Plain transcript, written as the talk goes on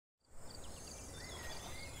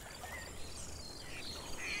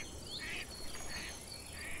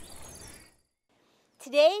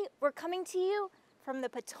Today, we're coming to you from the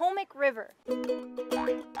Potomac River.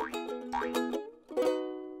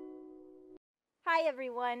 Hi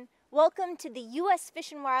everyone, welcome to the U.S.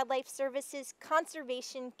 Fish and Wildlife Service's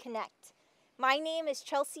Conservation Connect. My name is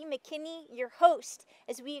Chelsea McKinney, your host,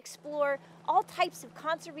 as we explore all types of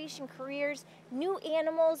conservation careers, new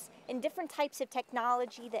animals, and different types of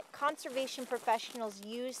technology that conservation professionals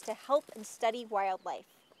use to help and study wildlife.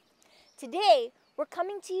 Today, we're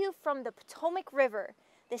coming to you from the Potomac River,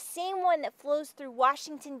 the same one that flows through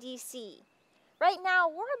Washington, D.C. Right now,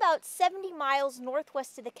 we're about 70 miles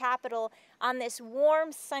northwest of the capital on this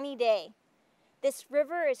warm, sunny day. This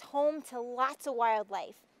river is home to lots of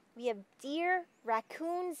wildlife. We have deer,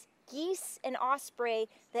 raccoons, geese, and osprey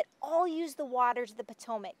that all use the waters of the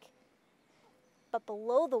Potomac. But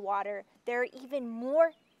below the water, there are even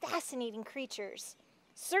more fascinating creatures.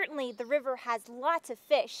 Certainly, the river has lots of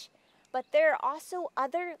fish, but there are also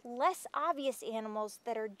other, less obvious animals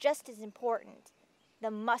that are just as important,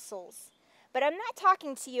 the mussels. But I'm not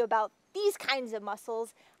talking to you about these kinds of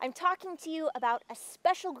mussels. I'm talking to you about a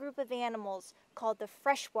special group of animals called the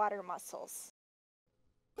freshwater mussels.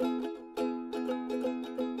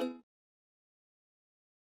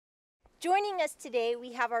 Joining us today,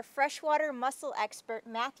 we have our freshwater mussel expert,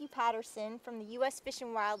 Matthew Patterson from the U.S. Fish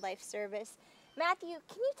and Wildlife Service. Matthew,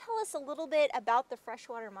 can you tell us a little bit about the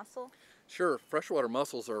freshwater mussel? Sure. Freshwater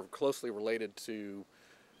mussels are closely related to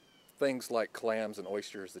things like clams and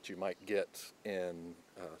oysters that you might get in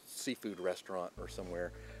a seafood restaurant or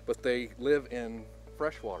somewhere, but they live in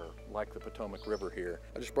freshwater like the Potomac River here.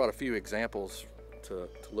 I just brought a few examples to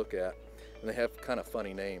look at, and they have kind of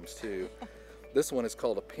funny names too. This one is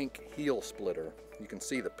called a pink heel splitter. You can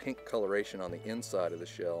see the pink coloration on the inside of the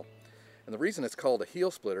shell. And the reason it's called a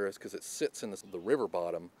heel splitter is because it sits in the river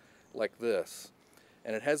bottom like this.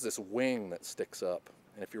 And it has this wing that sticks up.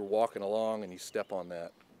 And if you're walking along and you step on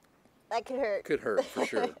that, that could hurt. Could hurt for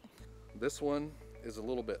sure. This one is a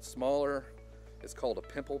little bit smaller. It's called a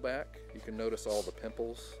pimpleback. You can notice all the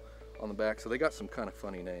pimples on the back. So they got some kind of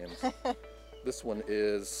funny names. This one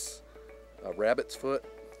is a rabbit's foot.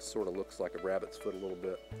 Sort of looks like a rabbit's foot a little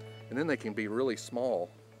bit. And then they can be really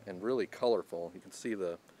small and really colorful. You can see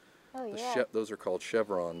those are called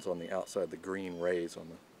chevrons on the outside, the green rays on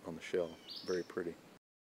the shell. Very pretty.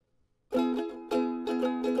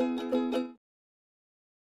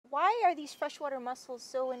 Why are these freshwater mussels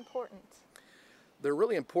so important? They're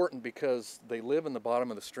really important because they live in the bottom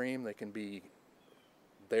of the stream. They can be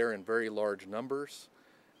there in very large numbers,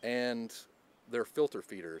 and they're filter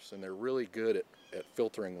feeders, and they're really good at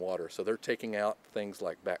filtering water. So they're taking out things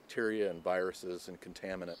like bacteria and viruses and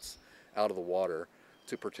contaminants out of the water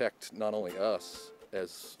to protect not only us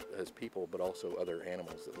as people, but also other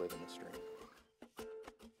animals that live in the stream.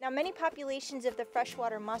 Now, many populations of the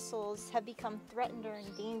freshwater mussels have become threatened or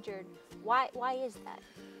endangered. Why is that?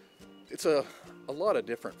 It's a lot of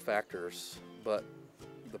different factors, but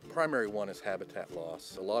the primary one is habitat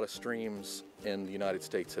loss. A lot of streams in the United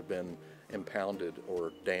States have been impounded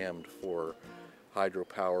or dammed for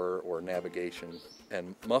hydropower or navigation,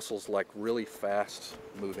 and mussels like really fast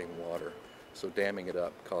moving water, so damming it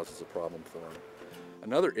up causes a problem for them.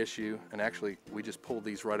 Another issue, and actually we just pulled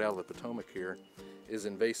these right out of the Potomac here, is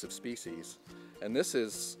invasive species. And this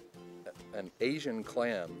is an Asian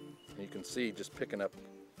clam. You can see just picking up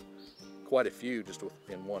quite a few just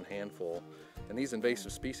in one handful. And these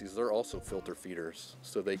invasive species, they're also filter feeders,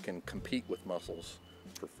 so they can compete with mussels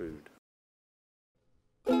for food.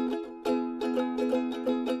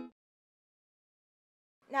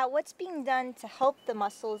 Now, what's being done to help the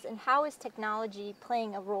mussels, and how is technology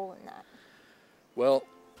playing a role in that? Well,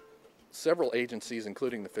 several agencies,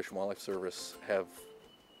 including the Fish and Wildlife Service, have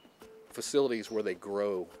facilities where they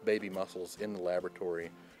grow baby mussels in the laboratory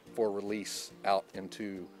for release out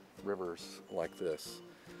into rivers like this.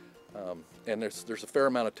 And there's a fair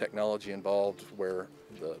amount of technology involved, where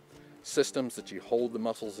the systems that you hold the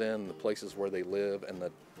mussels in, the places where they live, and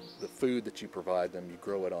the food that you provide them, you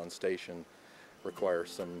grow it on station, requires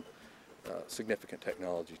some significant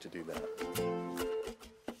technology to do that.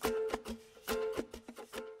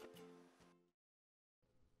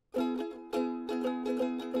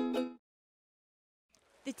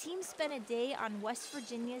 The team spent a day on West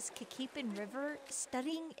Virginia's Cacapon River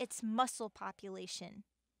studying its mussel population.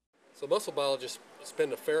 So mussel biologists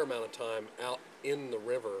spend a fair amount of time out in the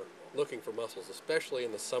river looking for mussels, especially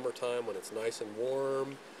in the summertime when it's nice and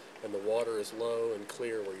warm and the water is low and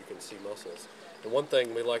clear where you can see mussels. And one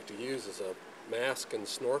thing we like to use is a mask and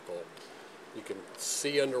snorkel. You can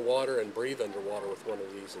see underwater and breathe underwater with one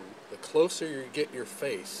of these, and the closer you get your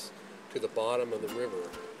face to the bottom of the river,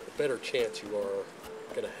 the better chance you are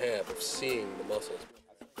going to have of seeing the mussels.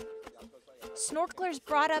 snorkelers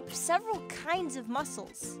brought up several kinds of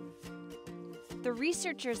mussels. The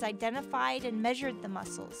researchers identified and measured the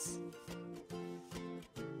mussels.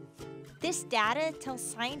 This data tells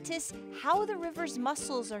scientists how the river's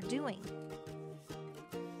mussels are doing.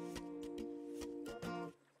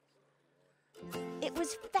 It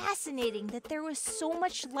was fascinating that there was so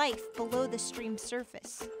much life below the stream's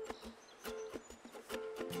surface.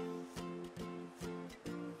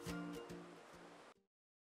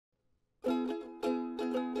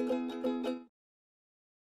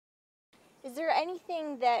 Is there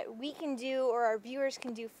anything that we can do or our viewers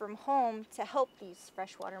can do from home to help these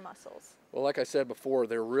freshwater mussels? Well, like I said before,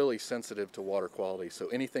 they're really sensitive to water quality, so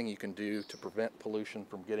anything you can do to prevent pollution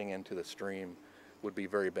from getting into the stream would be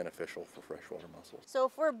very beneficial for freshwater mussels. So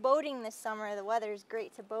if we're boating this summer, the weather is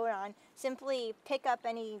great to boat on, simply pick up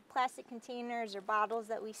any plastic containers or bottles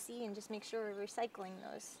that we see and just make sure we're recycling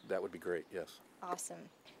those. That would be great, yes. Awesome.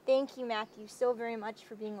 Thank you, Matthew, so very much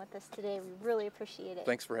for being with us today. We really appreciate it.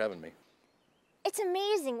 Thanks for having me. It's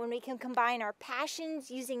amazing when we can combine our passions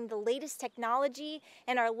using the latest technology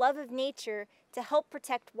and our love of nature to help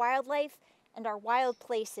protect wildlife and our wild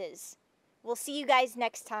places. We'll see you guys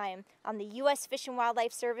next time on the U.S. Fish and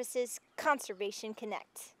Wildlife Service's Conservation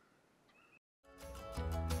Connect.